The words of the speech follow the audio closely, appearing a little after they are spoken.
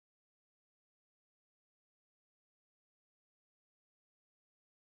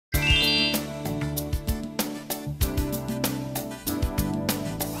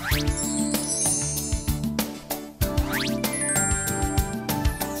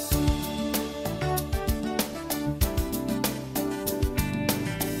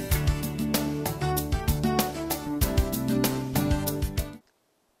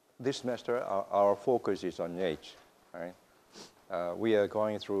this semester, our focus is on Yeats, right? We are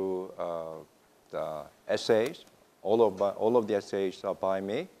going through the essays. All of the essays are by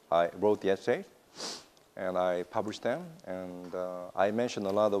me. I wrote the essays, and I published them. And I mentioned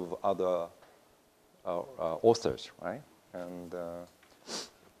a lot of other authors, right? And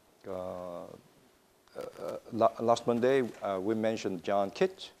last Monday, we mentioned John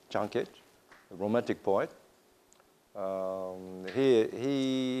Keats, a romantic poet.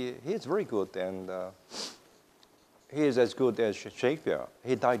 He is very good, and he is as good as Shakespeare.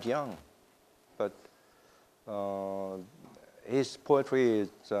 He died young, but his poetry is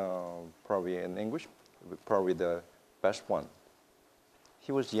probably in English, probably the best one.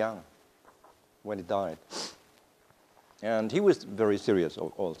 He was young when he died, and he was very serious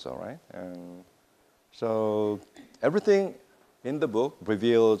also, right? And so everything in the book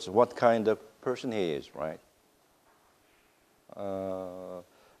reveals what kind of person he is, right?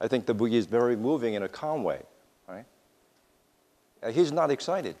 I think the book is very moving in a calm way, right? He's not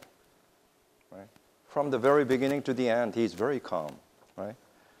excited, right? From the very beginning to the end, he's very calm, right?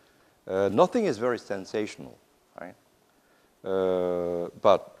 Nothing is very sensational, right?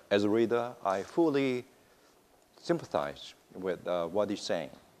 But as a reader, I fully sympathize with what he's saying,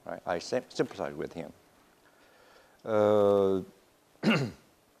 right? I sympathize with him.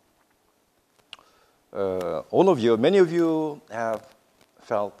 All of you, many of you have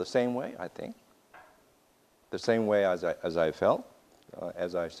felt the same way, I think. The same way as I felt,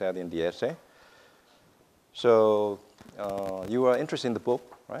 as I said in the essay. So you are interested in the book,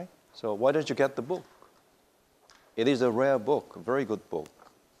 right? So why don't you get the book? It is a rare book, a very good book.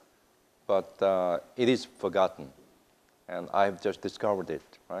 But it is forgotten. And I've just discovered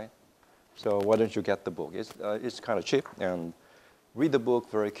it, right? So why don't you get the book? It's kind of cheap, and read the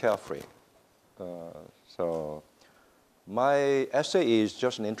book very carefully. So my essay is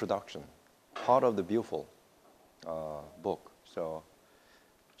just an introduction, part of the beautiful book. So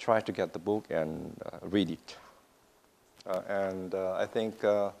try to get the book and read it. And I think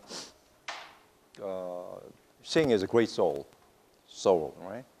Synge is a great soul,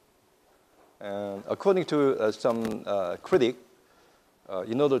 right? And according to some critic,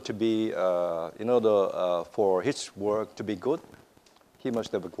 in order for his work to be good, he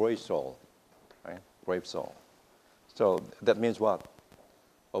must have a great soul, right? Great soul. So that means what?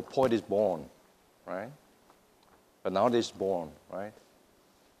 A poet is born, right? An artist is born, right?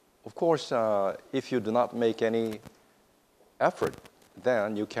 Of course, if you do not make any effort,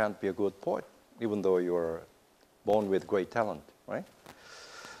 then you can't be a good poet, even though you're born with great talent, right?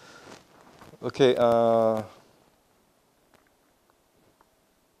 Okay.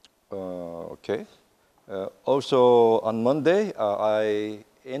 Okay. Also, on Monday, I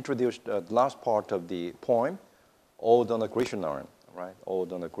introduced the last part of the poem, Ode on a Grecian, right?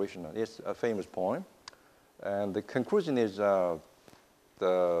 Ode on a Grecian. It's a famous poem. And the conclusion is the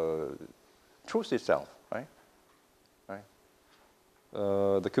truth itself, right? Right?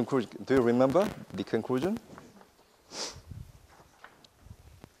 The conclusion, do you remember the conclusion?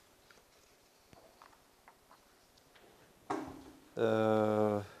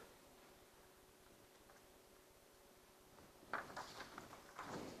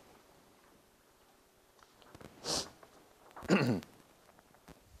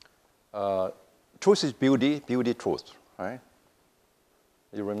 Truth is beauty, beauty truth, right?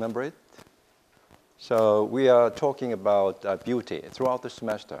 You remember it? So we are talking about beauty throughout the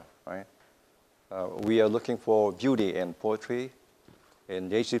semester, right? We are looking for beauty in poetry, in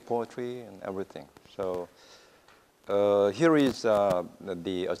Yeats' poetry, and everything. So here is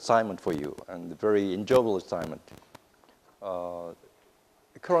the assignment for you, and a very enjoyable assignment.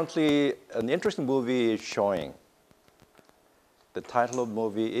 Currently, an interesting movie is showing. The title of the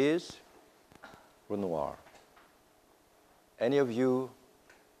movie is Renoir. Any of you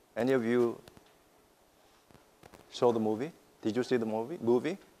saw the movie? Did you see the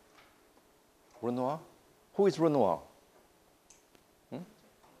movie? Renoir? Who is Renoir?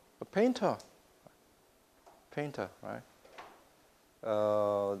 A painter. Painter, right?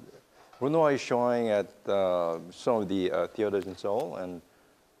 Renoir is showing at some of the theaters in Seoul, and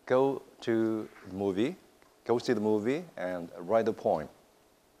go to the movie, go see the movie, and write a poem,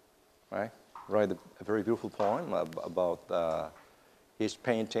 right? Write a very beautiful poem about his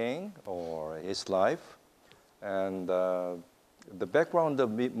painting or his life. And the background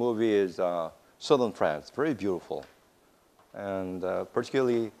of the movie is southern France, very beautiful. And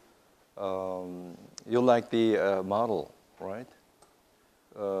particularly, you like the model, right?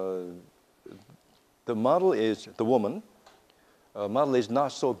 The model is the woman. Model is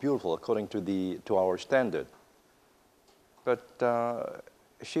not so beautiful according to our standard. But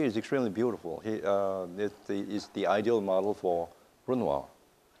she is extremely beautiful. Is the ideal model for Renoir.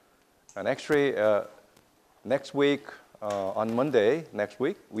 And actually, next week, on Monday, next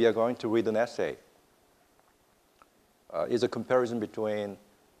week, we are going to read an essay. It's a comparison between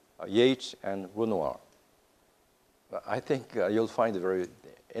Yeats and Renoir. I think you'll find it very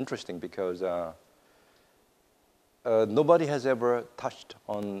interesting because nobody has ever touched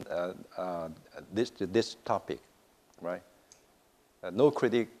on this topic, right? No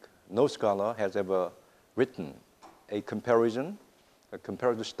critic, no scholar has ever written a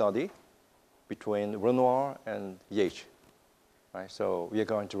comparative study between Renoir and Yeats, right? So we are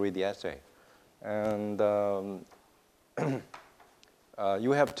going to read the essay. And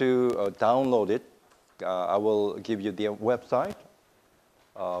you have to download it. I will give you the website,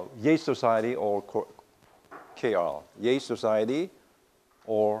 Yeats Society or KR, Yeats Society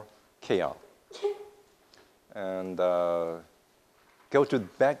or KR. And go to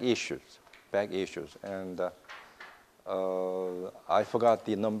back issues. And I forgot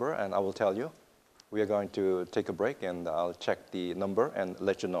the number, and I will tell you. We are going to take a break, and I'll check the number and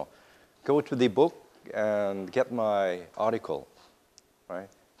let you know. Go to the book and get my article, right?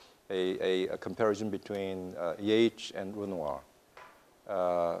 A comparison between Yeats and Renoir.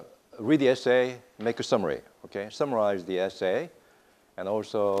 Read the essay, make a summary, okay? Summarize the essay, and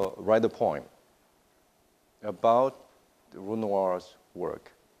also write a poem about Renoir's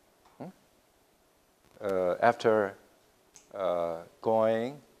work. After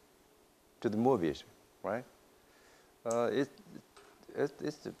going to the movies, right? It's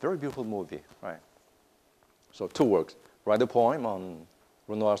a very beautiful movie, right? So 2 works. Write a poem on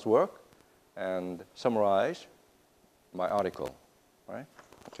Renoir's work and summarize my article, right?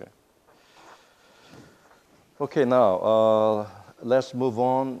 Okay. Okay, now let's move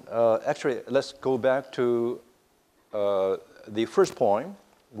on. Actually, let's go back to the first poem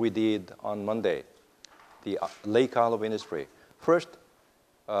we did on Monday, the Lake Isle of Innisfree. First,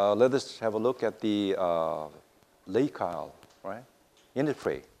 let us have a look at the Lake Isle, right?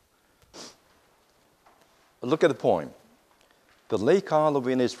 Innisfree. Look at the poem. The Lake Isle of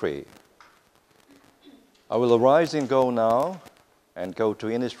Innisfree. I will arise and go now, and go to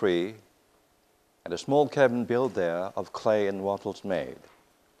Innisfree, and a small cabin built there of clay and wattles made.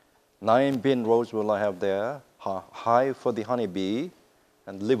 9 bin rows will I have there, high for the honey bee,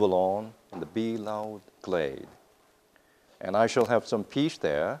 and live alone in the bee-loud glade. And I shall have some peace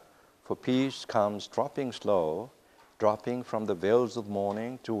there, for peace comes dropping slow, dropping from the vales of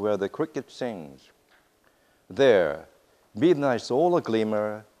morning to where the cricket sings. There, midnight's all a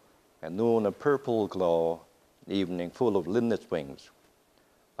glimmer, and noon a purple glow, evening full of linnet's wings.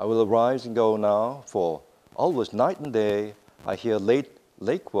 I will arise and go now, for always night and day I hear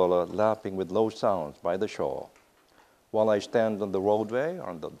lake water lapping with low sounds by the shore. While I stand on the roadway,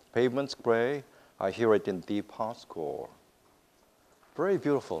 on the pavement's gray, I hear it in deep heart's core. Very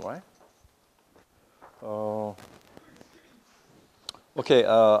beautiful, right? Okay,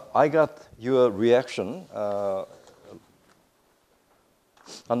 I got your reaction. On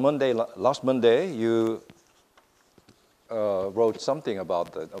Monday, last Monday, you wrote something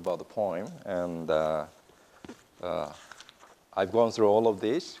about the poem, and I've gone through all of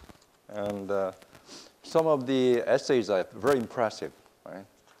these, and some of the essays are very impressive, right?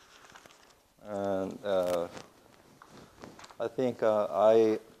 And I think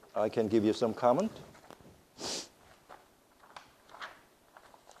I can give you some comment.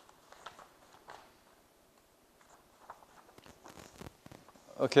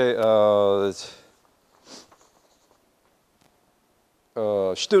 Okay,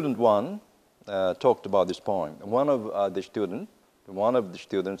 student 1 talked about this poem. One of the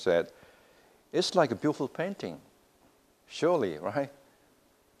students said, "It's like a beautiful painting." Surely, right?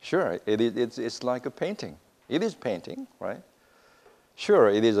 Sure, it's like a painting. It is painting, right? Sure,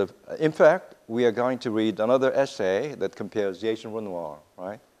 it is. In fact, we are going to read another essay that compares Yeats and Renoir,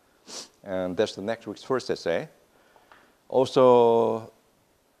 right? And that's the next week's first essay. Also,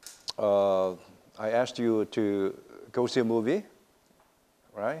 I asked you to go see a movie,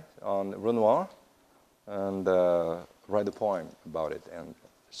 right, on Renoir, and write a poem about it and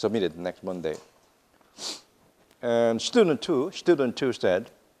submit it next Monday. And student two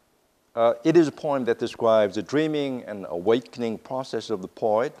said, it is a poem that describes the dreaming and awakening process of the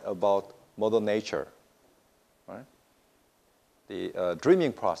poet about Mother Nature, right? The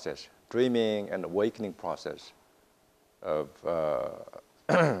dreaming and awakening process of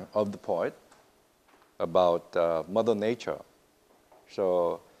the poet about Mother Nature.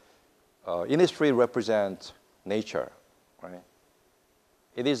 So Innisfree represents nature, right?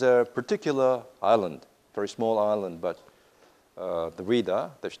 It is a particular island, very small island, but the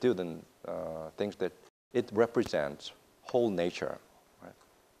reader, the student, thinks that it represents whole nature. Right?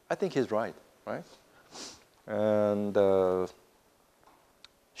 I think he's right, right? And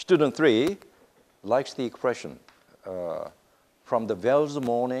student 3 likes the expression from the veil's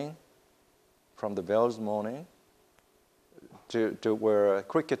morning to where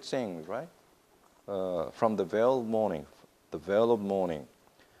cricket sings, right? From the veil of morning,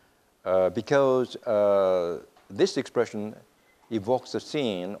 because this expression evokes a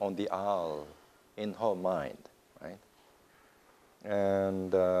scene on the owl in her mind, right?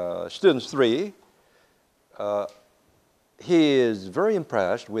 And student 3, he is very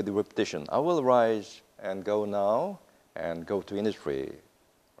impressed with the repetition. I will rise and go now and go to industry.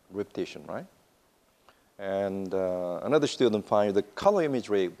 Repetition, right? And another student finds the color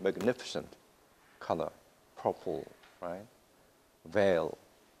imagery magnificent. Color, purple, right? Veil,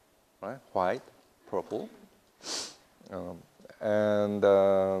 right? White, purple.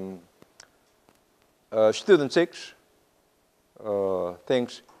 Student 6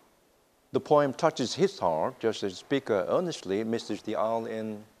 thinks the poem touches his heart, just as the speaker earnestly misses the owl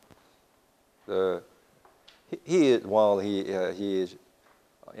in the. While he is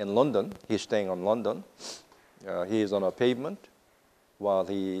in London, he's staying on London. He is on a pavement while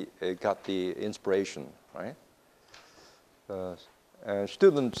he got the inspiration, right? And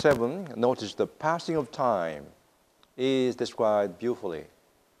student 7 noticed the passing of time is described beautifully,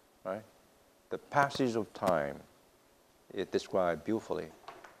 right? The passage of time is described beautifully.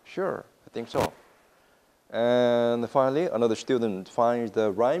 Sure, I think so. And finally, another student finds the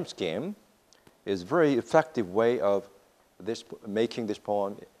rhyme scheme is a very effective way of making this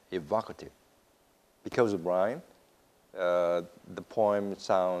poem evocative. Because of rhyme, the poem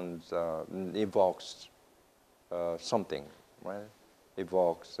sounds, evokes something, right?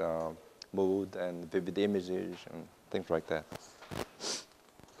 Evokes mood and vivid images and things like that.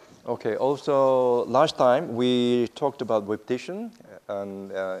 Okay, also last time we talked about repetition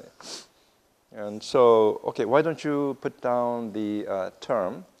and so, okay, why don't you put down the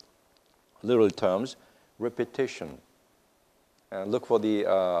term, literal terms, repetition, and look for the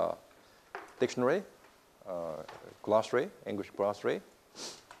dictionary, glossary, English glossary,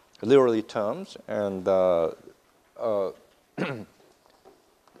 literally terms, and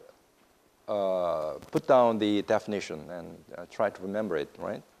put down the definition and try to remember it,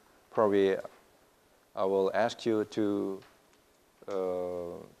 right? Probably I will ask you to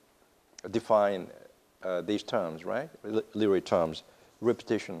define these terms, right? Literary terms,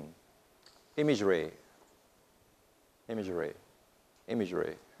 repetition, imagery,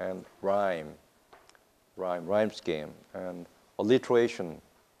 and rhyme scheme, and alliteration,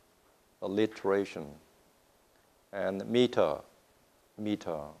 and meter,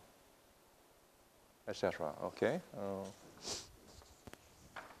 etc. Okay.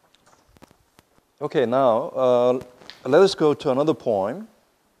 Okay. Now let us go to another poem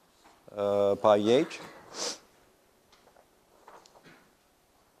by Yeats.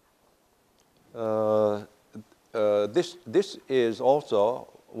 This is also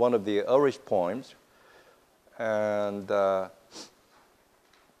one of the earliest poems, and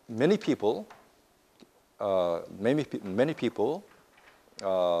many people learn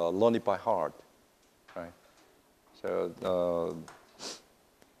it by heart, right? So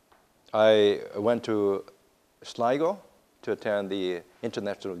I went to Sligo to attend the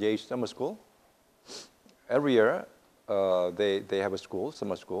International Yeats Summer School. Every year, they have a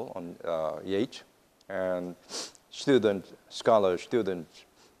summer school on Yeats, and students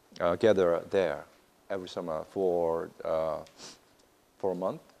gather there every summer for a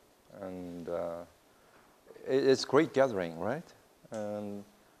month, and it's a great gathering, right? And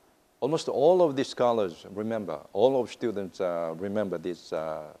almost all of the scholars remember, all of students remember this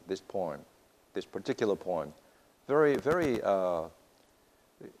poem, this particular poem. Very, very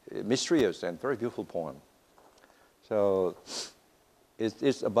mysterious and very beautiful poem. So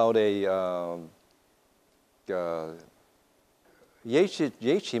it's about a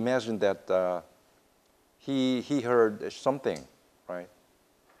Yeats imagined that he heard something, right?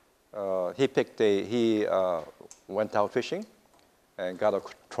 He went out fishing and got a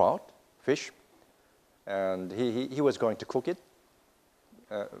fish, and he was going to cook it,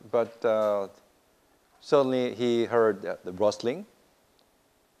 but suddenly he heard the rustling,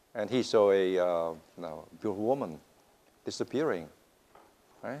 and he saw a beautiful woman disappearing,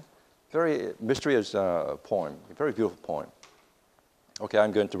 right? Very mysterious poem, a very beautiful poem. Okay,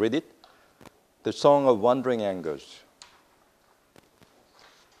 I'm going to read it. The Song of Wandering Angers.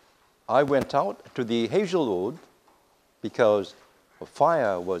 I went out to the hazelwood because a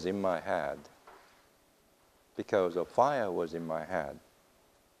fire was in my head. because a fire was in my head,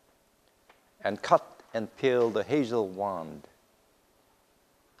 and cut and peeled the hazel wand,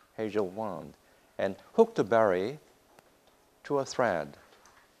 and hooked the berry to a thread.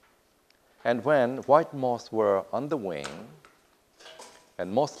 And when white moths were on the wing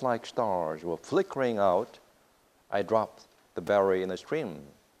and moth-like stars were flickering out, I dropped the berry in a stream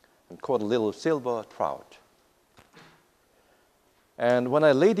and caught a little silver trout. And when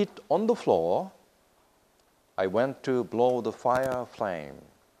I laid it on the floor, I went to blow the fire flame.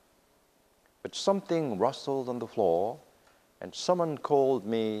 But something rustled on the floor, and someone called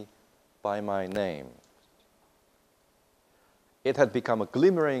me by my name. It had become a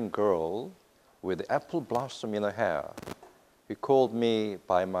glimmering girl with apple blossom in her hair. He called me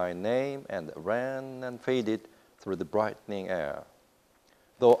by my name and ran and faded through the brightening air.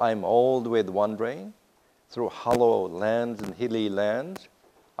 Though I'm old with wandering through hollow lands and hilly lands,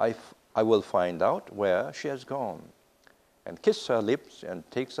 I will find out where she has gone, and kiss her lips and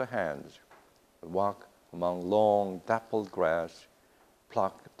take her hands, and walk among long dappled grass,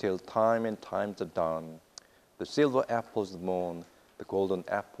 pluck till time and times are done, the silver apples of the moon, the golden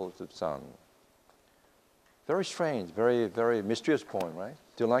apples of the sun. Very strange, very, very mysterious poem, right?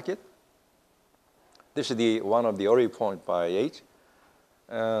 Do you like it? This is one of the early poems by Yeats.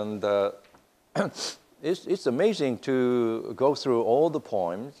 And it's amazing to go through all the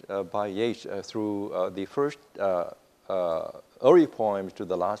poems by Yeats through the first early poems to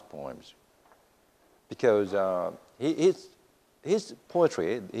the last poems. Because his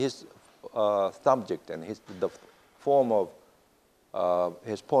poetry, his subject and the form of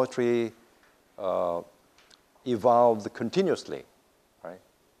his poetry evolved continuously, right?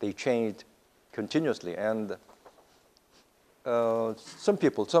 They changed continuously, and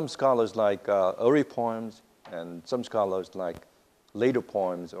some scholars like early poems, and some scholars like later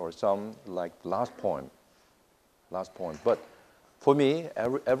poems, or some like last poem. But for me,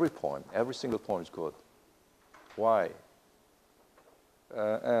 every poem, every single poem is good. Why?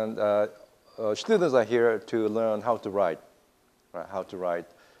 Students are here to learn how to write, right? How to write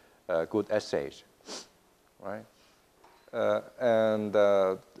good essays, right?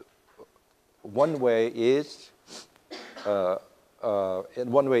 One way is to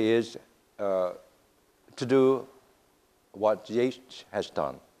do what Yeats has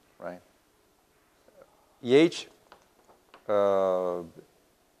done, right? Yeats wrote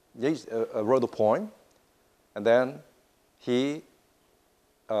a poem, and then he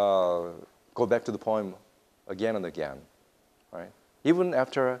go back to the poem again and again, right? Even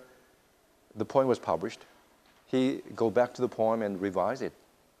after the poem was published, he go back to the poem and revise it.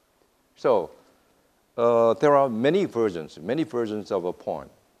 So there are many versions of a poem,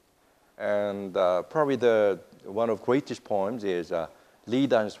 and probably one of greatest poems is Lee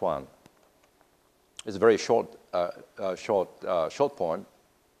Dan Swan. It's a very short poem.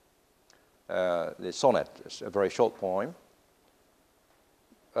 The sonnet is a very short poem,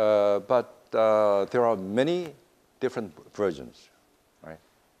 but there are many different versions, right?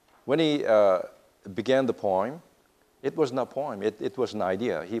 When he began the poem, it was not a poem, it was an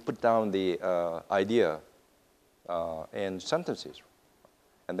idea. He put down the idea in sentences,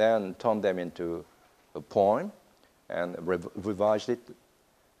 and then turned them into a poem, and revised it,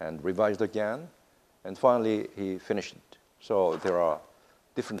 and revised again, and finally he finished it. So there are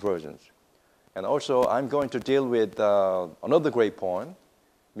different versions. And also, I'm going to deal with another great poem,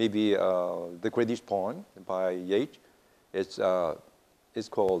 maybe the greatest poem by Yeats. It's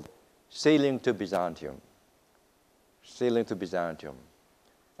called Sailing to Byzantium. Sailing to Byzantium.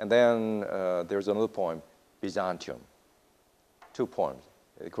 And then there's another poem, Byzantium. Two poems,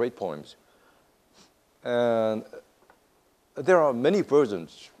 great poems. And there are many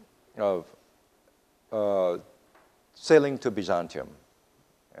versions of Sailing to Byzantium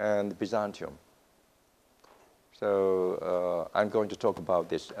and Byzantium. So I'm going to talk about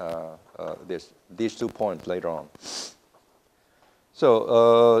these 2 points later on.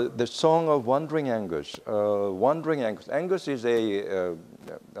 So the Song of Wandering Angus. Wandering Angus. Angus is a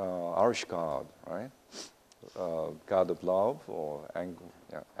Irish god, right? God of love, or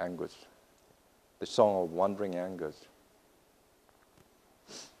Angus. The Song of Wandering Angus.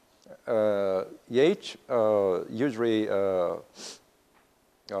 Yeats usually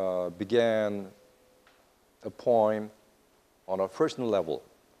began a poem on a personal level,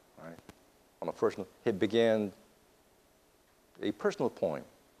 right? He began a personal poem,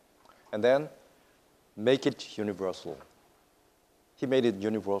 and then make it universal. He made it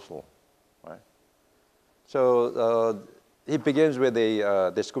universal, right? So he begins with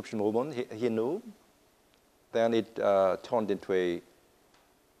a description of a woman he knew. Then it turned into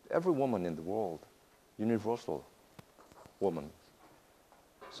every woman in the world universal woman.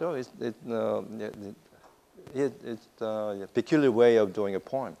 So it's a peculiar way of doing a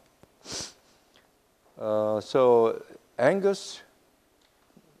poem. So Angus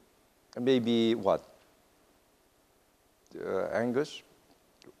may be what? Angus,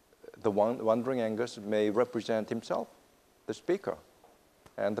 the wandering Angus may represent himself, the speaker,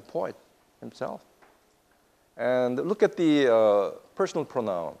 and the poet himself. And look at the personal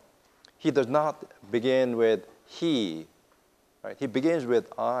pronoun. He does not begin with he, right? He begins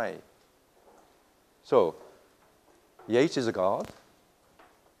with I. So Yeats is a god.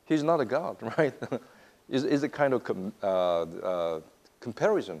 He's not a god, right? is a kind of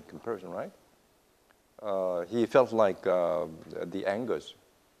comparison, right? He felt like the Angus,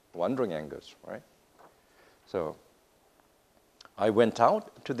 wandering Angus, right? So I went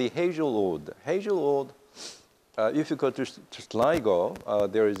out to the hazel wood. Hazel wood, if you go to Sligo,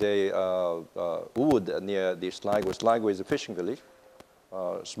 there is a wood near the Sligo. Sligo is a fishing village,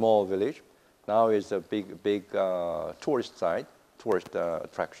 small village. Now it's a big tourist site, tourist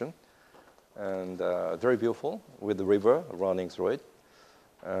attraction, and very beautiful with the river running through it.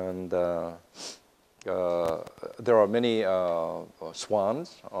 And there are many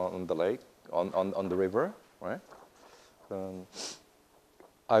swans on the lake, on the river, right?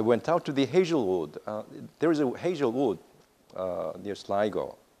 I went out to the hazelwood. There is a hazelwood near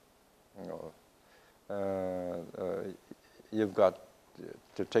Sligo. You've got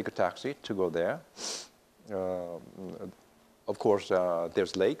to take a taxi to go there. Of course,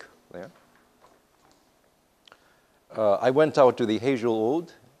 there's lake there. I went out to the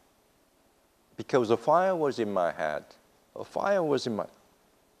hazelwood because a fire was in my head. A fire was in my...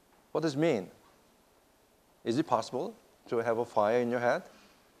 What does it mean? Is it possible to have a fire in your head?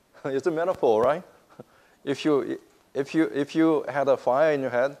 It's a metaphor, right? If you had a fire in your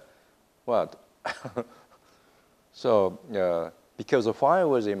head, what? So because a fire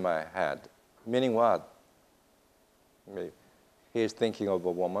was in my head, meaning what? He is thinking of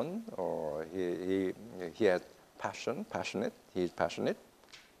a woman, or he has passionate. He is passionate,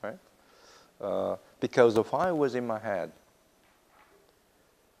 right? Because the fire was in my head.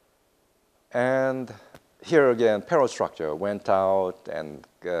 And here again, parallel structure, went out and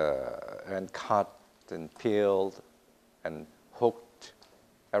cut and peeled and hooked,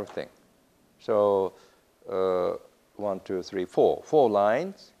 everything. So 1, 2, 3, 4. 4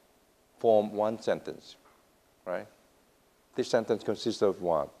 lines form one sentence, right? This sentence consists of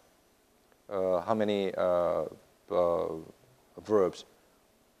what? How many verbs?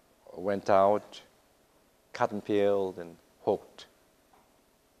 Went out, cut and peeled, and hooked,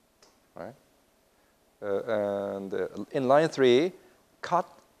 right? And in line 3, cut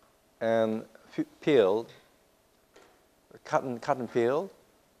and peeled, cut and peeled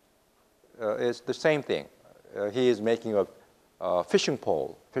is the same thing. He is making a fishing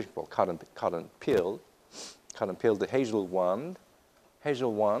pole, cut and peeled the hazel wand.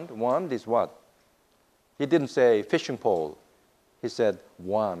 Hazel wand is what? He didn't say fishing pole. He said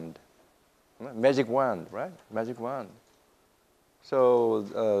wand, magic wand, right? Magic wand.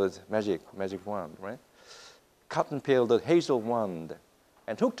 So magic wand, right? Cut and peeled the hazel wand,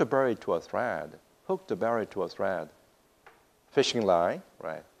 and hooked the berry to a thread. Hooked the berry to a thread. Fishing line,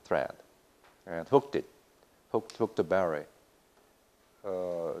 right? Thread, and hooked it. Hooked the berry.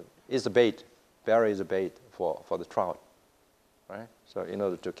 Is a bait. Berry is a bait for the trout, right? So in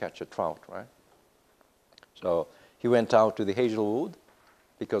order to catch a trout, right? So he went out to the hazelwood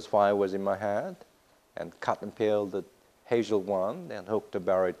because fire was in my head, and cut and peeled the hazel wand and hooked the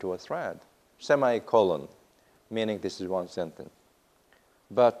berry to a thread. Semicolon, meaning this is one sentence.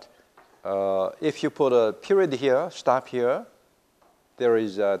 But if you put a period here, stop here, there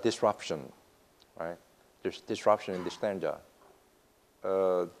is a disruption, right? There's disruption in the stanza.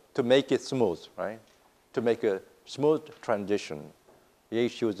 To make it smooth, right? To make a smooth transition,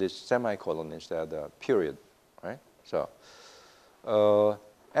 Yeats uses semicolon instead of period, right? So,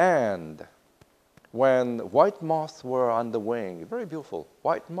 and when white moths were on the wing, very beautiful,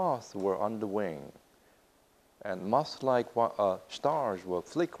 white moths were on the wing, and moth-like stars were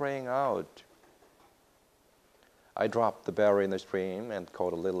flickering out. I dropped the berry in the stream and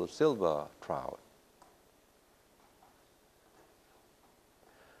caught a little silver trout.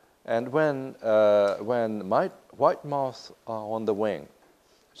 And when white moths are on the wing,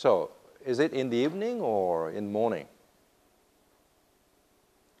 so is it in the evening or in the morning?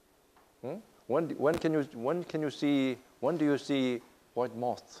 When do you see white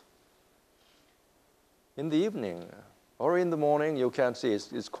moths? In the evening or in the morning? You can't see.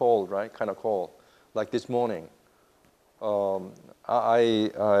 It's cold, right? Kind of cold, like this morning.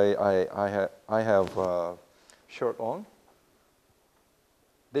 I have a shirt on.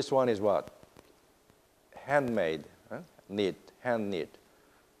 This one is what? Handmade, knit, hand knit,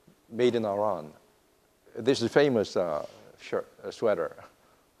 made in Iran. This is famous shirt, sweater,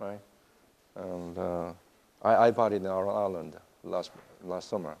 right? And I bought it in Ireland last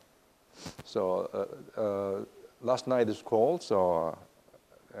summer. So last night is cold, so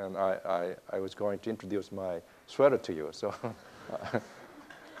and I was going to introduce my sweater to you. So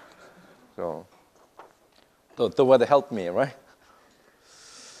so the weather helped me, right?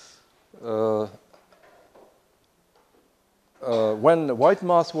 When white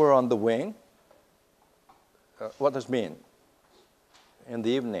moths were on the wing, what does it mean? In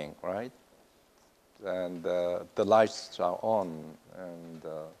the evening, right? And the lights are on, and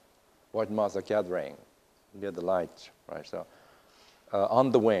white moths are gathering near the lights, right? So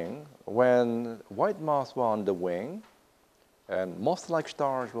on the wing, when white moths were on the wing, and moth-like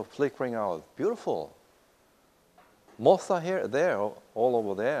stars were flickering out, beautiful. Moths are here, there, all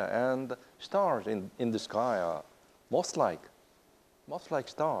over there, and stars in the sky are moth-like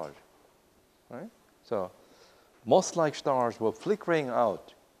stars, right? So moth-like stars were flickering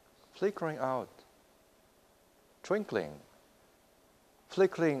out, twinkling,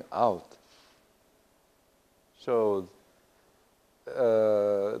 flickering out. So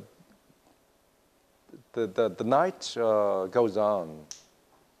the night goes on,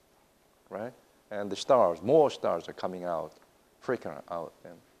 right? And the stars, more stars are coming out, flickering out,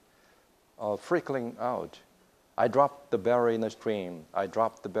 and flickering out. I dropped the berry in a stream.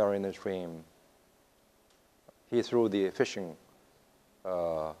 He threw the fishing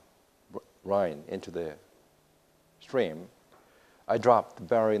line into the stream. I dropped the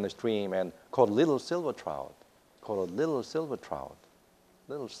berry in the stream and caught a little silver trout.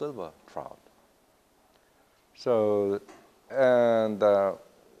 So, and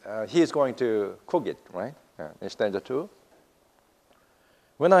he's going to cook it, right? In stanza 2.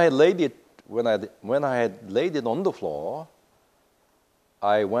 When I had laid it on the floor,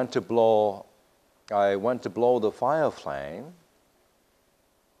 I went to blow the fire flame.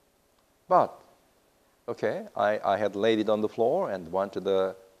 But, okay, I had laid it on the floor and wanted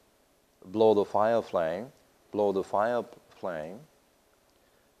to blow the fire flame.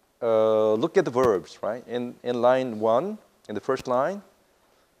 Look at the verbs, right? In line 1, in the first line,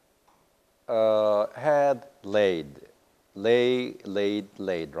 had laid,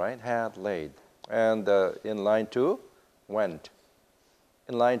 laid, right? Had laid. And in line 2, went.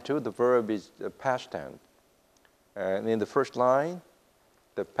 In line 2, the verb is past tense. And in the first line,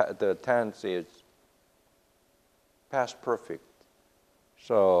 the tense is past perfect.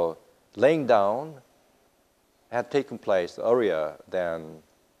 So laying down had taken place earlier than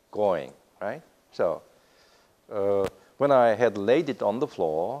going, right? So when I had laid it on the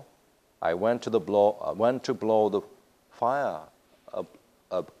floor, I went to blow the fire,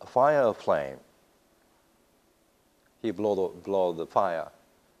 a fire flame. He blow the fire,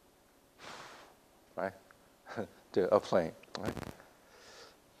 right? To a flame, right?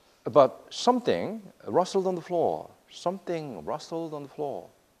 But something rustled on the floor.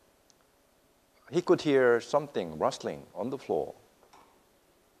 He could hear something rustling on the floor.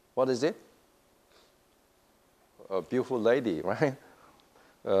 What is it? A beautiful lady, right?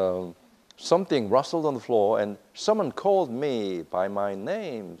 Something rustled on the floor, and someone called me by my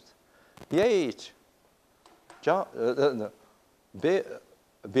name. Yates, John, Bill,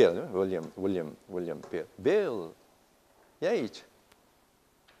 William, Bill, Yates.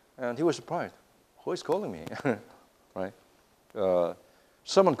 And he was surprised. Who is calling me? Right?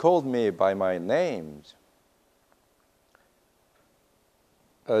 Someone called me by my name.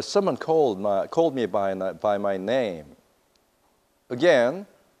 Someone called me by my name. Again,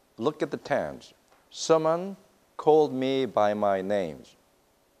 look at the tense. Someone called me by my name.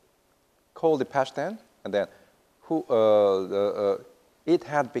 Called the past tense, and then it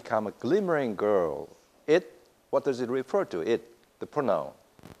had become a glimmering girl. It, what does it refer to? It, the pronoun.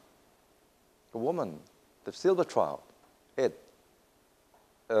 The woman, the silver trout. It.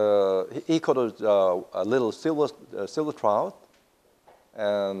 He caught a little silver trout,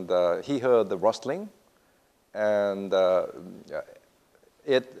 and he heard the rustling, and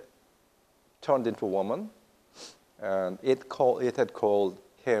it turned into a woman, and it had called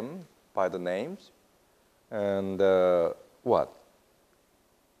him by the names, and what?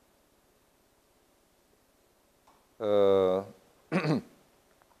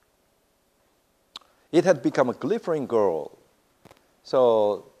 It had become a glittering girl.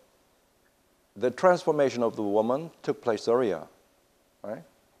 So the transformation of the woman took place earlier, right?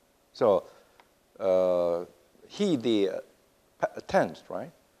 So he, the tense,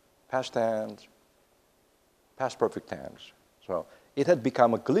 right? Past tense, past perfect tense. So it had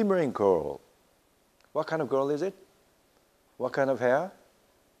become a glimmering girl. What kind of girl is it? What kind of hair?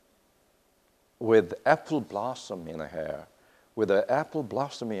 With apple blossom in her hair. With an apple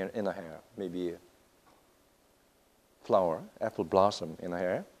blossom in her hair. Maybe a flower, apple blossom in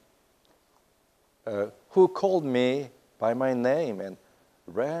her hair. Who called me by my name and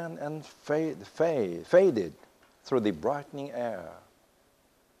ran and faded through the brightening air.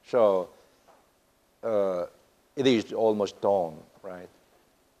 So it is almost dawn, right?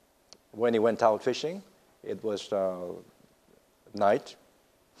 When he went out fishing, it was night,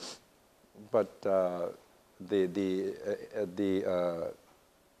 but the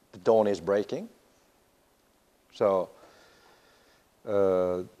dawn is breaking. So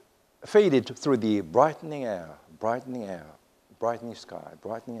faded through the brightening air, brightening sky,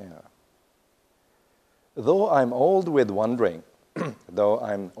 brightening air. Though I'm old with wandering, though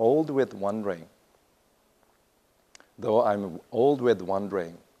I'm old with wandering, though I'm old with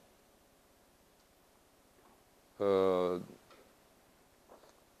wandering,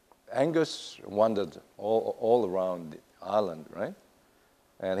 Angus wandered all around the island, right?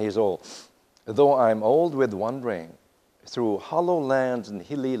 And he's old. Though I'm old with wandering through hollow lands and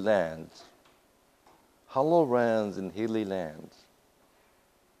hilly lands, hollow lands and hilly lands,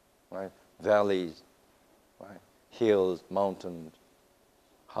 right? Valleys, right? Hills, mountains,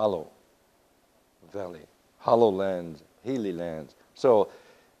 hollow valley, hollow lands, hilly lands. So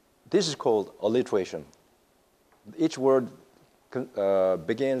this is called alliteration. Each word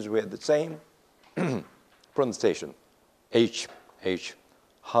begins with the same pronunciation. H,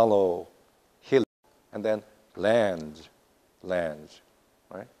 hollow, hilly, and then lands,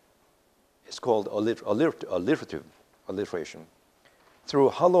 right? It's called alliteration. Through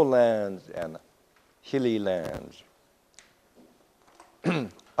hollow lands and hilly lands,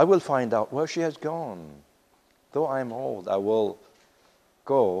 I will find out where she has gone. Though I am old, I will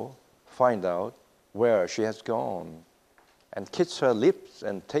go find out where she has gone and kiss her lips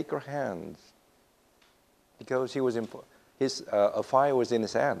and take her hands. Because a fire was in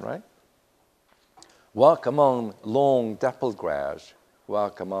his hand, right? Walk among long dappled grass.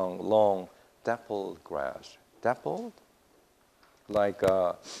 Walk among long dappled grass. Dappled? Like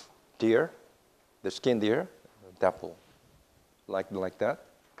deer, the skinned deer, dapple. Like that?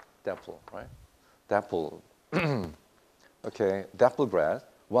 Dapple, right? Dapple. Okay, dapple grass.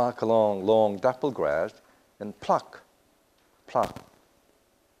 Walk along long dapple grass and pluck,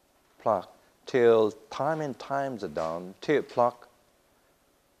 till time and times are done. Till pluck.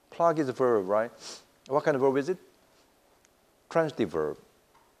 Pluck is a verb, right? What kind of verb is it? Transitive verb.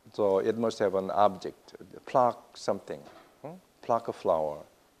 So it must have an object. Pluck something. Pluck a flower.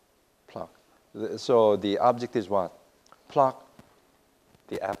 Pluck. So the object is what? Pluck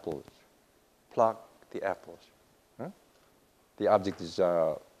the apples. Pluck the apples. The object is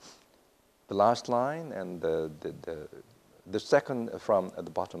the last line and the second from at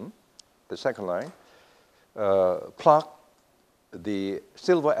the bottom. The second line. Pluck the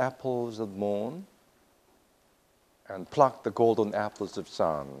silver apples of the moon and pluck the golden apples of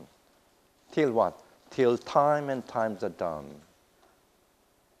sun. Till what? Till time and times are done.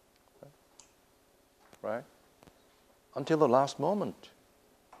 Right? Until the last moment.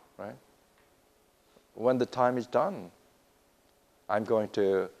 Right? When the time is done, I'm going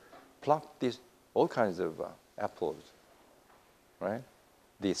to pluck all kinds of apples. Right?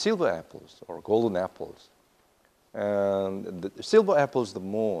 The silver apples or golden apples. And the silver apples, the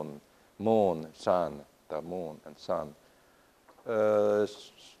moon, sun, the moon and sun.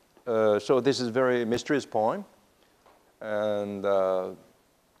 So this is a very mysterious poem. And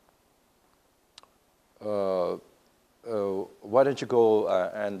why don't you go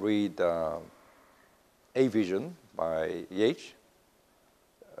and read A Vision by Yeats.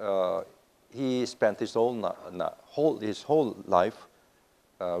 He spent his whole life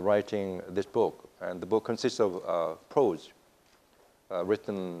writing this book. And the book consists of prose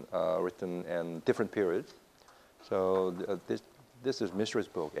written in different periods. So this is Mishra's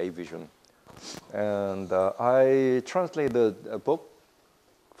book, A Vision. And I translated the book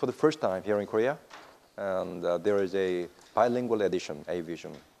for the first time here in Korea. And there is a bilingual edition, A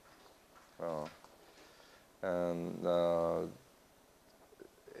Vision.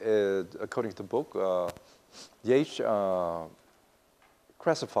 According to the book, Yeats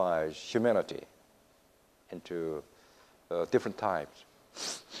classifies humanity into different types.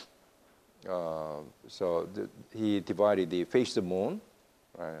 So he divided the face of the moon,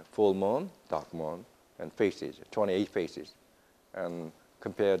 full moon, dark moon, and faces, 28 faces, and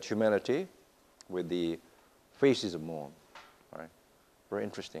compared humanity with the faces of moon, right? Very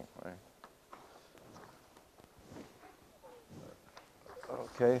interesting, right?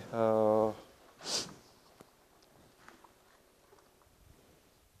 Okay.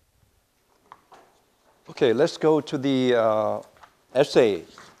 Okay, let's go to the essay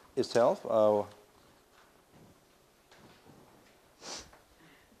itself.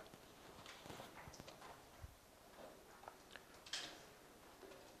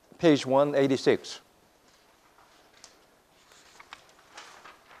 Page 186.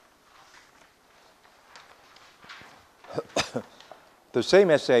 The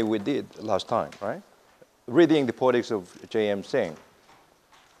same essay we did last time, right? Reading the Poetics of J.M. Synge.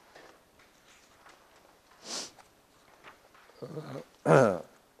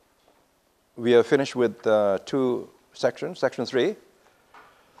 We are finished with two sections. Section 3.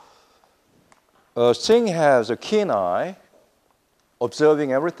 Synge has a keen eye,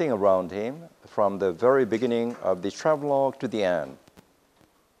 observing everything around him from the very beginning of the travelogue to the end.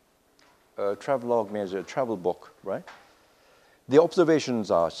 Travelogue means a travel book, right? The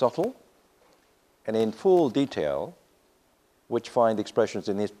observations are subtle and in full detail, which find expressions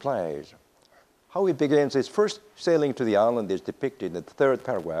in his plays. How he begins his first sailing to the island is depicted in the third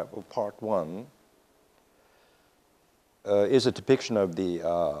paragraph of part 1. Is a depiction of the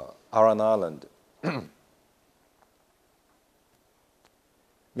Aran Island.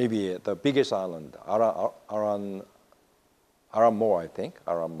 Maybe the biggest island, Aran Moor, I think,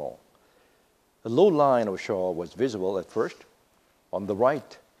 Aran Moor. A low line of shore was visible at first, on the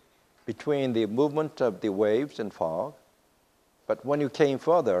right, between the movement of the waves and fog, but when you came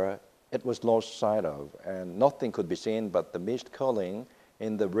further, it was lost sight of, and nothing could be seen but the mist curling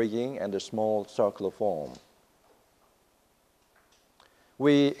in the rigging and a small circular form.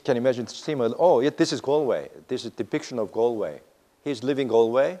 We can imagine the steamer, this is Galway. This is a depiction of Galway. He's leaving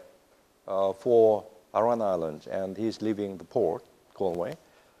Galway for Aran Island, and he's leaving the port, Galway.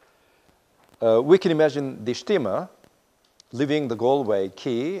 We can imagine the steamer leaving the Galway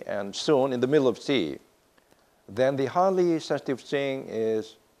quay and soon in the middle of sea. Then the highly sensitive thing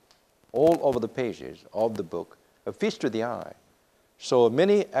is all over the pages of the book, a feast to the eye. So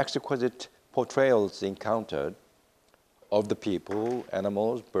many exquisite portrayals encountered of the people,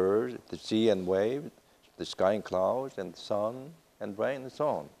 animals, birds, the sea and waves, the sky and clouds, and the sun and rain and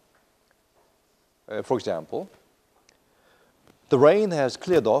so on. For example, the rain has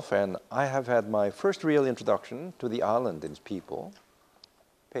cleared off and I have had my first real introduction to the island and its people.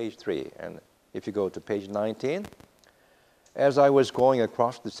 Page 3. And if you go to page 19, as I was going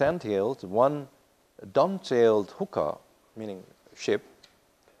across the sandhills, one down-sailed hooker, meaning ship,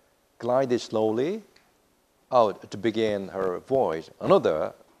 glided slowly out to begin her voyage.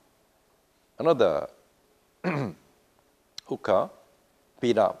 Another hooker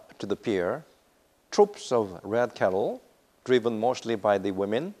beat up to the pier. Troops of red cattle, driven mostly by the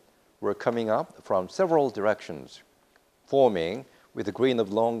women, were coming up from several directions, forming, with the green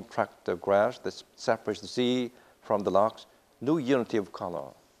of long tract of grass that separates the sea from the lochs, new unity of color.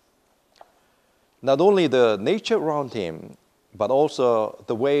 Not only the nature around him, but also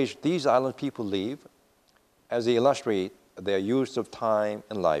the ways these island people live, as they illustrate their use of time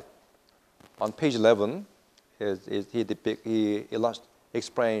and life. On page 11, he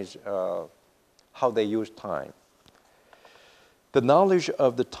explains how they use time. The knowledge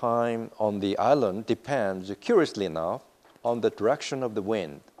of the time on the island depends, curiously enough, on the direction of the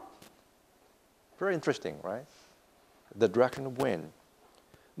wind. Very interesting, right? The direction of wind.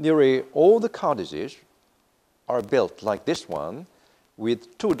 Nearly all the cottages are built like this one,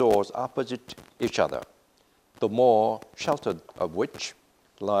 with two doors opposite each other, the more sheltered of which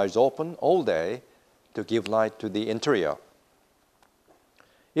lies open all day to give light to the interior.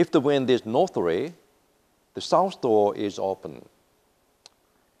 If the wind is northerly, the south door is open,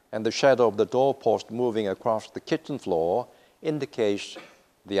 and the shadow of the doorpost moving across the kitchen floor indicates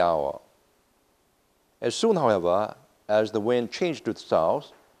the hour. As soon, however, as the wind changes to the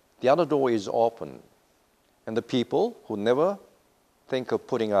south, the other door is open, and the people who never think of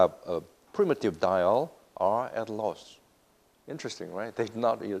putting up a primitive dial are at a loss. Interesting, right? They do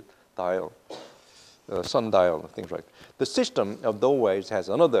not use dial, sundial, things like that. The system of doorways has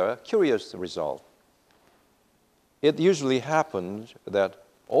another curious result. It usually happens that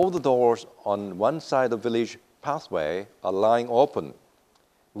all the doors on one side of the village pathway are lying open,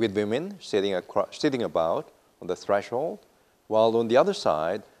 with women sitting about on the threshold, while on the other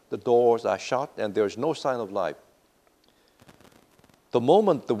side, the doors are shut and there is no sign of life. The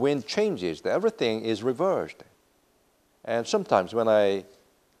moment the wind changes, everything is reversed. And sometimes when I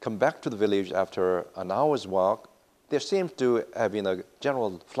come back to the village after an hour's walk, there seems to have been a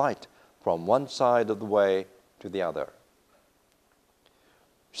general flight from one side of the way to the other.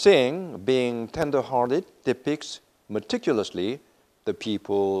 Synge, being tender-hearted, depicts meticulously the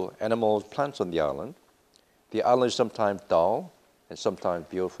people, animals, plants on the island. The island is sometimes dull and sometimes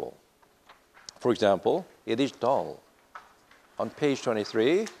beautiful. For example, it is dull. On page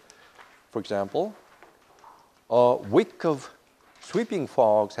 23, for example, a week of sweeping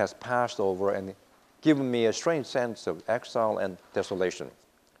fogs has passed over and given me a strange sense of exile and desolation.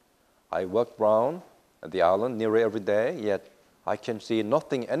 I walk round the island nearly every day, yet I can see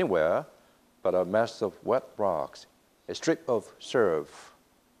nothing anywhere but a mass of wet rocks, a strip of surf,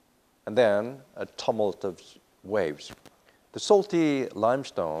 and then a tumult of waves. The salty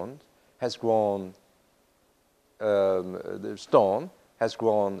limestone has grown, the stone has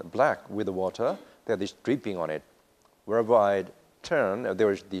grown black with the water that is dripping on it. Wherever I turn,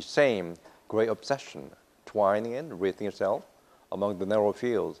 there is the same great obsession, twining and wreathing itself among the narrow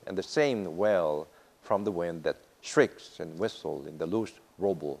fields, and the same wail from the wind that shrieks and whistles in the loose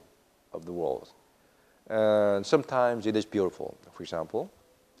rubble of the walls. And sometimes it is beautiful. For example,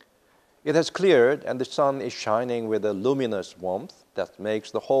 it has cleared and the sun is shining with a luminous warmth that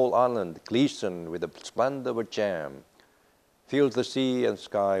makes the whole island glisten with the splendor of a gem, fills the sea and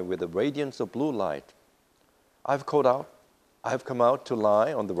sky with the radiance of blue light. I have come out to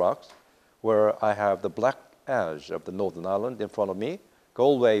lie on the rocks where I have the black edge of the northern island in front of me,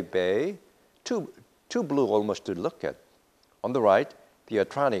 Galway Bay, too blue almost to look at. On the right, the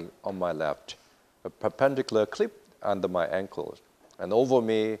Atlantic on my left, a perpendicular cliff under my ankles, and over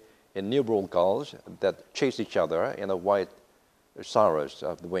me innumerable gulls that chase each other in a white cirrus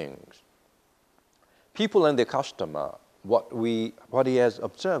of the wings. People and their custom are what he has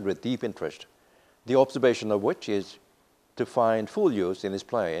observed with deep interest, the observation of which is to find full use in his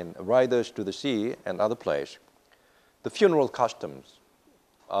play in Riders to the Sea and other plays. The funeral customs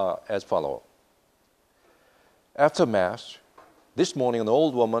are as follow. After Mass, this morning an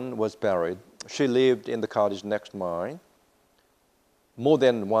old woman was buried. She lived in the cottage next mine. More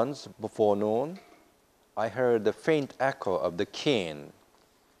than once before noon, I heard the faint echo of the cane,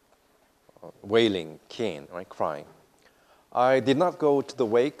 wailing cane, right, crying. I did not go to the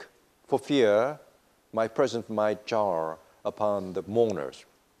wake for fear my presence might jar upon the mourners.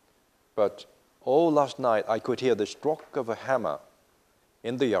 But all last night I could hear the stroke of a hammer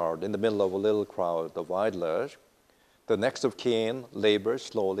in the yard in the middle of a little crowd of idlers. The next of kin labored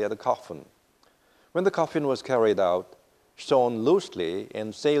slowly at the coffin. When the coffin was carried out, sewn loosely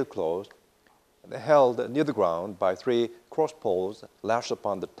in sailcloth, held near the ground by 3 cross poles lashed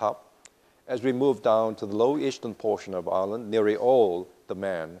upon the top, as we moved down to the low eastern portion of Ireland, nearly all the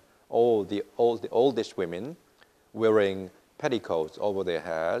men, all the oldest women, wearing petticoats over their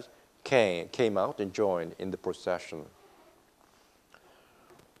heads, came out and joined in the procession.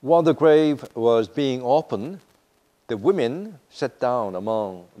 While the grave was being opened, the women sat down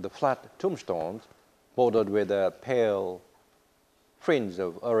among the flat tombstones bordered with a pale fringe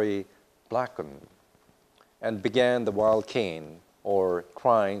of early bracken, and began the wild cane, or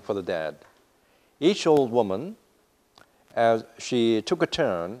crying for the dead. Each old woman, as she took a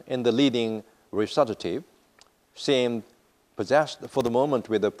turn in the leading recitative, seemed possessed for the moment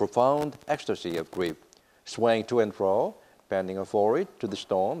with a profound ecstasy of grief, swaying to and fro, bending her forehead to the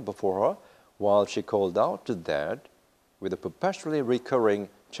stone before her, while she called out to the dead with a perpetually recurring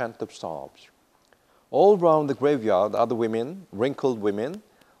chant of sobs. All round the graveyard, other women, wrinkled women,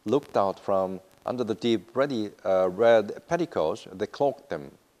 looked out from under the deep red petticoats that cloaked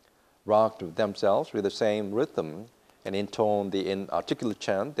them, rocked themselves with the same rhythm, and intoned the inarticulate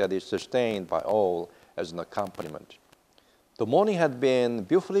chant that is sustained by all as an accompaniment. The morning had been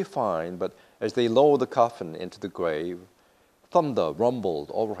beautifully fine, but as they lowered the coffin into the grave, thunder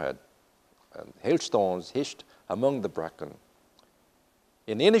rumbled overhead, and hailstones hissed among the bracken.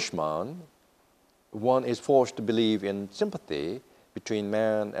 In Inishmaan, one is forced to believe in sympathy between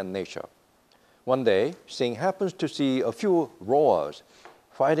man and nature. One day, Synge happens to see a few rowers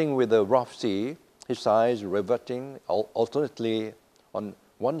fighting with a rough sea, his eyes riveting alternately on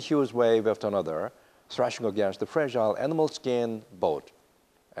one huge wave after another, thrashing against the fragile animal skin boat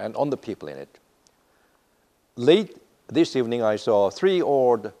and on the people in it. Late this evening, I saw 3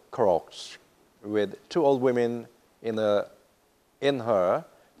 oared carrocks with 2 old women in her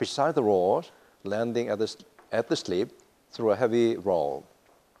beside the rowers, landing at the slip through a heavy roll.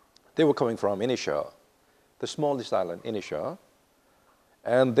 They were coming from Inisha, the smallest island, Inisha,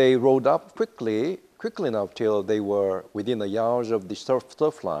 and they rowed up quickly enough till they were within a yard of the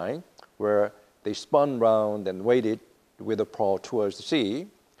surf line, where they spun round and waded with the prow towards the sea,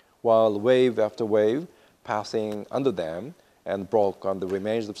 while wave after wave passing under them and broke on the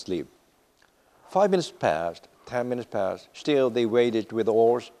remains of sleep. 5 minutes passed, 10 minutes passed. Still, they waited with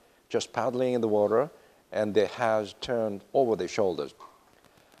oars, just paddling in the water, and their heads turned over their shoulders.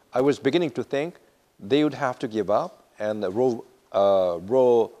 I was beginning to think they would have to give up and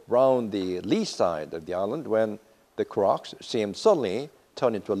row round the lee side of the island when the crocs seemed suddenly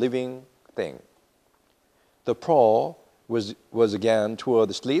turned into a living thing. The prow was again toward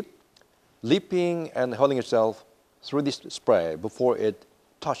the sleep, leaping and hurling itself through the spray before it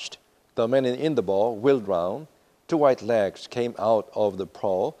touched the man in the bow, wheeled round. Two white legs came out of the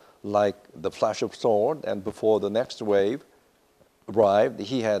prow like the flash of sword, and before the next wave arrived,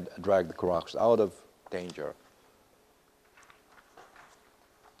 he had dragged the crocs out of danger.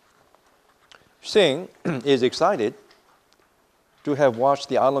 Synge is excited to have watched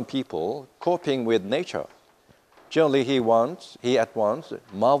the island people coping with nature. Generally, he at once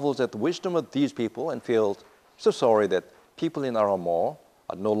marvels at the wisdom of these people and feels so sorry that people in Aramor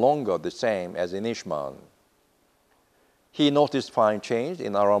are no longer the same as in Ishman. He noticed fine change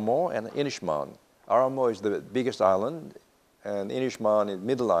in Aramor and Inishman. Aramor is the biggest island, and Inishman is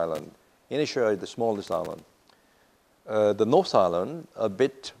middle island. Inisha is the smallest island. The North Island, a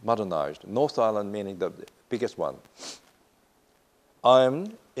bit modernized. North Island meaning the biggest one.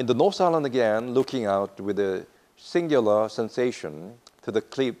 I'm in the North Island again, looking out with a singular sensation to the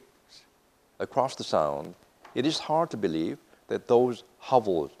cliffs across the sound. It is hard to believe that those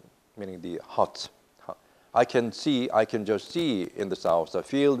hovels, meaning the huts, I can just see in the south are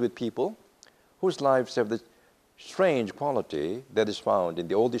filled with people whose lives have this strange quality that is found in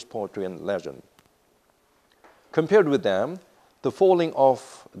the oldest poetry and legend. Compared with them, the falling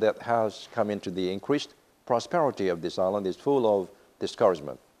off that has come into the increased prosperity of this island is full of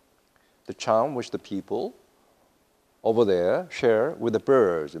discouragement. The charm which the people over there share with the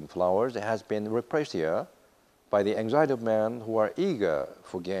birds and flowers has been repressed here by the anxiety of men who are eager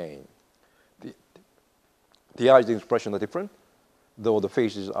for gain. The eyes and expression are different, though the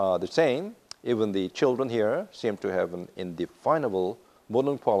faces are the same. Even the children here seem to have an indefinable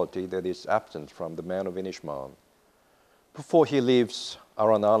modern quality that is absent from the man of Inishman. Before he leaves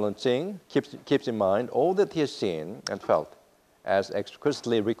Aran Island, Synge keeps in mind all that he has seen and felt. As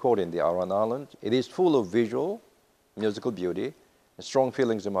exquisitely recorded in the Aran Island, it is full of visual, musical beauty, and strong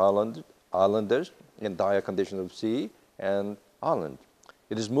feelings of islanders in dire conditions of sea and island.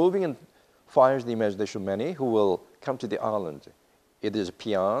 It is moving and fires the imagination of many who will come to the island. It is a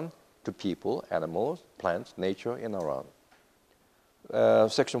paean to people, animals, plants, nature in Aran.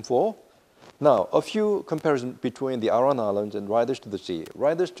 Section 4. Now, a few comparisons between the Aran Islands and Riders to the Sea.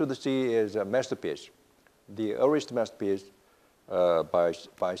 Riders to the Sea is a masterpiece, the earliest masterpiece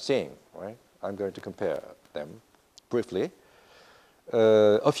by Synge, right? I'm going to compare them briefly.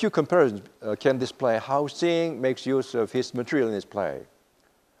 A few comparisons can display how Synge makes use of his material in his play.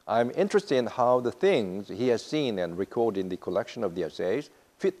 I'm interested in how the things he has seen and recorded in the collection of the essays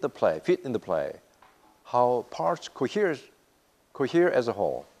fit in the play, how parts cohere as a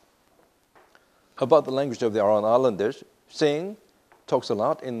whole. About the language of the Aran Islanders, Synge talks a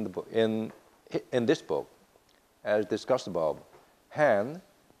lot in this book, as discussed above.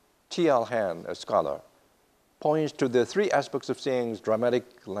 T.L. Han, a scholar, points to the three aspects of Synge's dramatic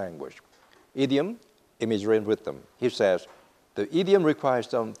language: idiom, imagery, and rhythm. He says, the idiom requires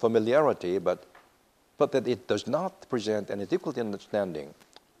some familiarity, but that it does not present any difficulty in understanding.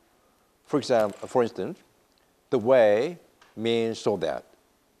 For instance, the way means so that,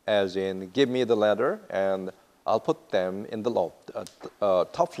 as in, give me the letter and I'll put them in the loft,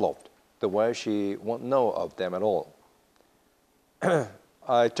 top loft, the way she won't know of them at all.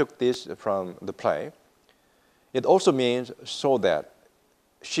 I took this from the play. It also means so that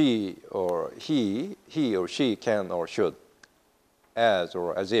she or he or she can or should, as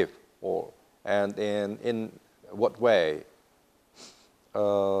or as if, or and in what way,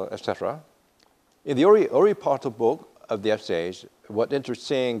 etc. In the early part of the book of the essays, what interests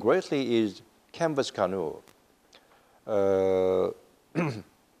Synge greatly is canvas canoe.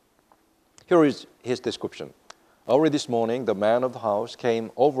 Here is his description. Early this morning, the man of the house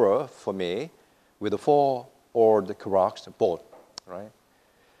came over for me with a four-oared carrocks boat, right?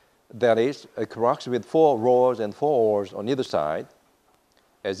 That is, a carrocks with 4 rowers and 4 oars on either side.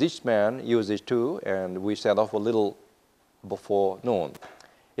 As each man uses 2, and we set off a little before noon.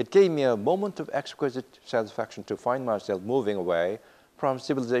 It gave me a moment of exquisite satisfaction to find myself moving away from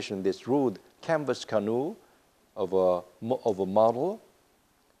civilization in this rude canvas canoe of a model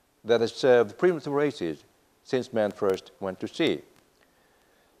that has served primitive races since man first went to sea.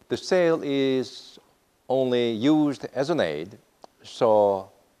 The sail is only used as an aid, so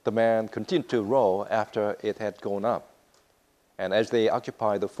the man continued to row after it had gone up. And as they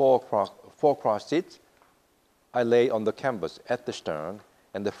occupy the four cross seats, I lay on the canvas at the stern,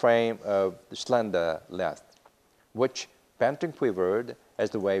 and the frame of the slender lath, which panting quivered as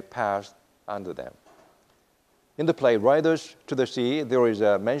the wave passed under them. In the play Riders to the Sea, there is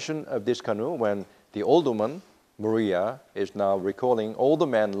a mention of this canoe when the old woman, Maria, is now recalling all the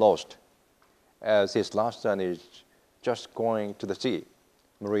men lost as his last son is just going to the sea.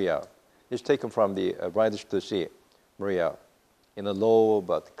 Maria is taken from the Riders to the Sea. Maria, in a low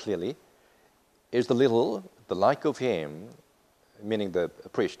but clearly, is the little, the like of him, meaning the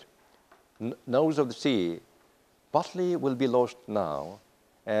priest, knows of the sea. Bartley will be lost now,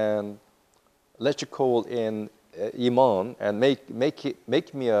 and let you call in Iman and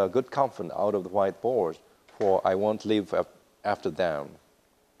make me a good comfort out of the white boars, for I won't live after them.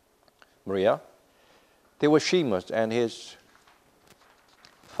 Maria, there was Seamus and his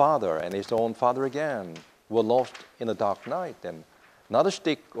father and his own father again were lost in a dark night, and not a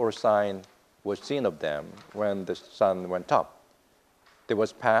stick or a sign was seen of them when the sun went up. There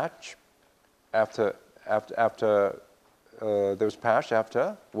was Patch after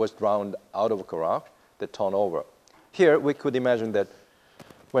was drowned out of a carack that turned over. Here we could imagine that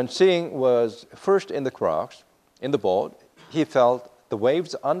when Synge was first in the carack, in the boat, he felt the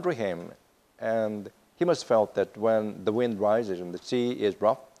waves under him, and he must have felt that when the wind rises and the sea is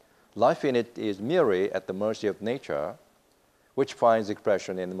rough, life in it is merely at the mercy of nature, which finds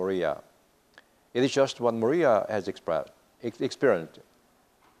expression in Maria. It is just what Maria has experienced.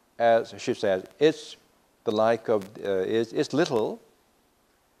 As she says, it's the like of, it's the little,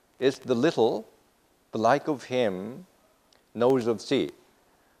 the like of him knows of the sea.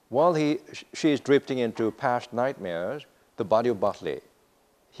 While she is drifting into past nightmares, the body of Bartley,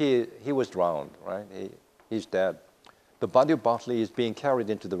 he was drowned, right? He's dead. The body of Bartley is being carried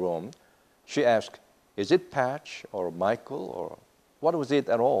into the room. She asks, is it Patch or Michael, or what was it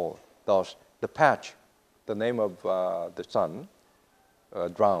at all? Thus, the Patch, the name of the son,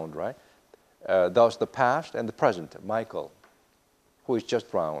 drowned, right? Thus, the past and the present, Michael, who is just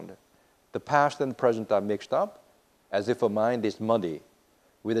drowned. The past and the present are mixed up, as if a mind is muddy,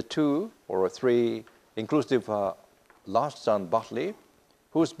 with a two or a three, inclusive lost son Bartley,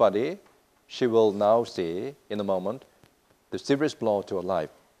 whose body she will now see in a moment, the serious blow to her life.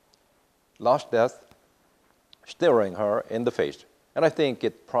 Last death staring her in the face. And I think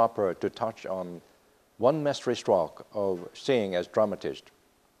it proper to touch on one mastery stroke of Synge as dramatist.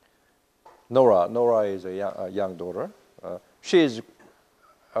 Nora is a young daughter.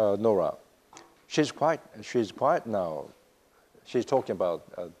 Nora. She's quiet now. She's talking about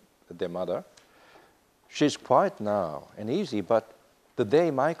their mother. She's quiet now and easy, but the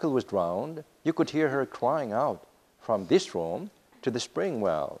day Michael was drowned, you could hear her crying out from this room to the spring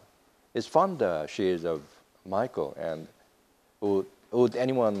well. It's fonder she is of Michael, and would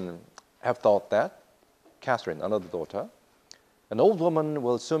anyone have thought that? Catherine, another daughter. An old woman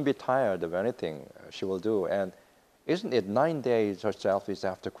will soon be tired of anything she will do, and isn't it 9 days herself is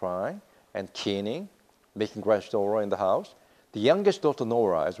after crying and keening, making great sorrow in the house? The youngest daughter,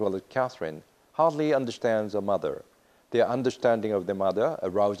 Nora, as well as Catherine, hardly understands her mother. Their understanding of their mother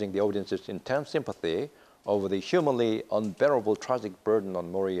arousing the audience's intense sympathy over the humanly unbearable tragic burden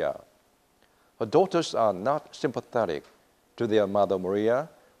on Maria. Her daughters are not sympathetic to their mother, Maria,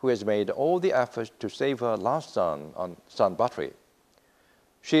 who has made all the efforts to save her last son, son Bartley.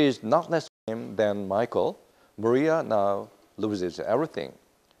 She is not less him than Michael. Maria now loses everything,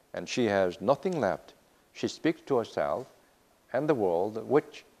 and she has nothing left. She speaks to herself and the world,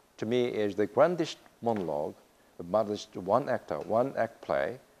 which to me is the grandest monologue the modest one-act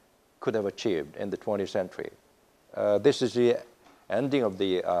play could have achieved in the 20th century. This is the ending of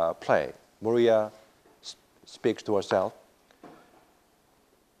the play. Maria speaks to herself.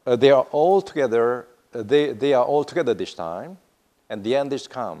 They are all together. They are all together this time, and the end is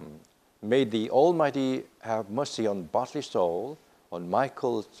come. May the Almighty have mercy on Bartley's soul, on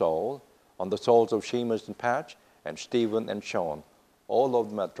Michael's soul, on the souls of Seamus and Patch, and Stephen and Sean. All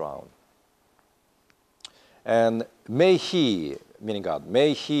of them are drowned. And may He, meaning God,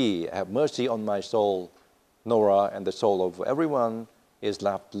 may He have mercy on my soul, Nora, and the soul of everyone is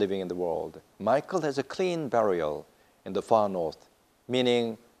left living in the world. Michael has a clean burial in the far north,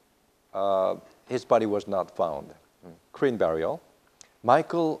 meaning his body was not found. Clean burial.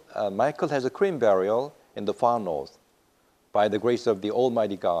 Michael has a clean burial in the far north. By the grace of the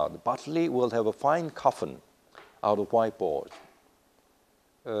Almighty God, Bartley will have a fine coffin out of white boards.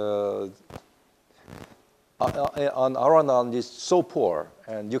 On our island is so poor,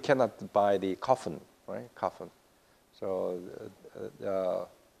 and you cannot buy the coffin, right? Coffin. So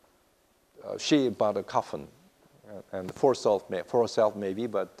she bought a coffin, and for herself maybe,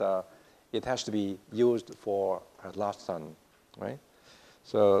 but it has to be used for her last son, right?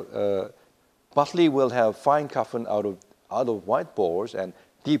 So Bartley will have fine coffin out of white boards and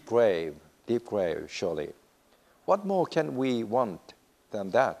deep grave, surely. What more can we want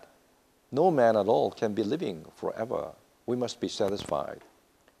than that? No man at all can be living forever. We must be satisfied.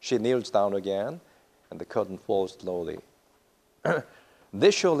 She kneels down again, and the curtain falls slowly.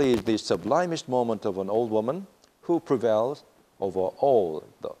 This surely is the sublimest moment of an old woman who prevails over all,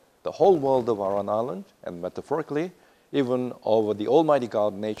 the whole world of our island, and metaphorically, even over the almighty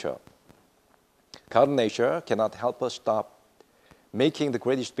God nature. God nature cannot help us stop making the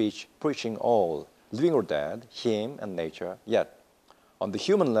greatest speech, preaching all, living or dead, him and nature, yet on the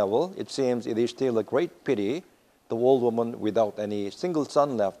human level, it seems it is still a great pity the old woman without any single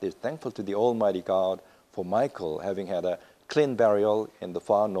son left is thankful to the almighty God for Michael having had a clean burial in the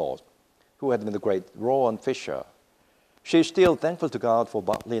far north, who had been the great Rowan Fisher. She is still thankful to God for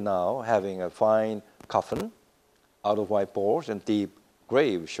Bartley now having a fine coffin out of white boards and deep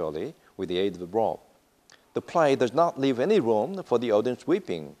grave, surely, with the aid of the rope. The play does not leave any room for the audience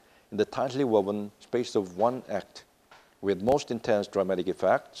weeping in the tightly woven space of one act, with most intense dramatic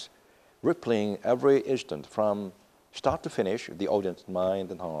effects, rippling every instant from start to finish the audience's mind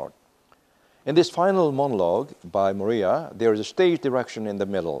and heart. In this final monologue by Maria, there is a stage direction in the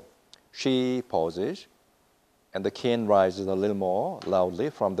middle. She pauses, and the king rises a little more loudly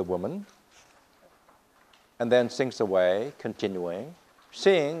from the woman, and then sings away, continuing.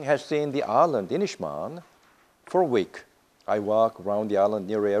 Synge has seen the island Inishmaan for a week. I walk around the island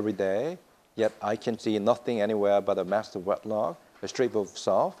nearly every day, yet I can see nothing anywhere but a massive wetlock, a strip of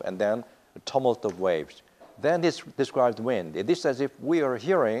surf, and then a tumult of waves. Then this describes the wind. It is as if we are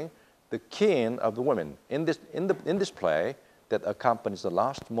hearing the keen of the women in this play that accompanies the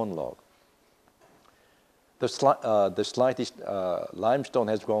last monologue. The slightest limestone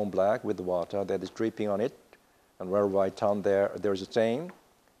has grown black with the water that is dripping on it, and wherever I turn there is a same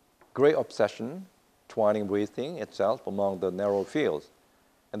great obsession, twining breathing itself among the narrow fields,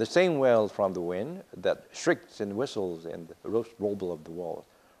 and the same wails from the wind that shrieks and whistles in the rough rumble of the walls.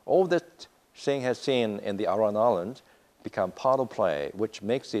 All that Synge has seen in the Aran Islands become part of play, which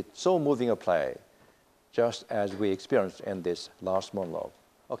makes it so moving a play, just as we experienced in this last monologue.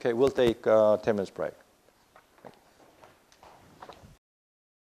 Okay, we'll take a 10 minutes break.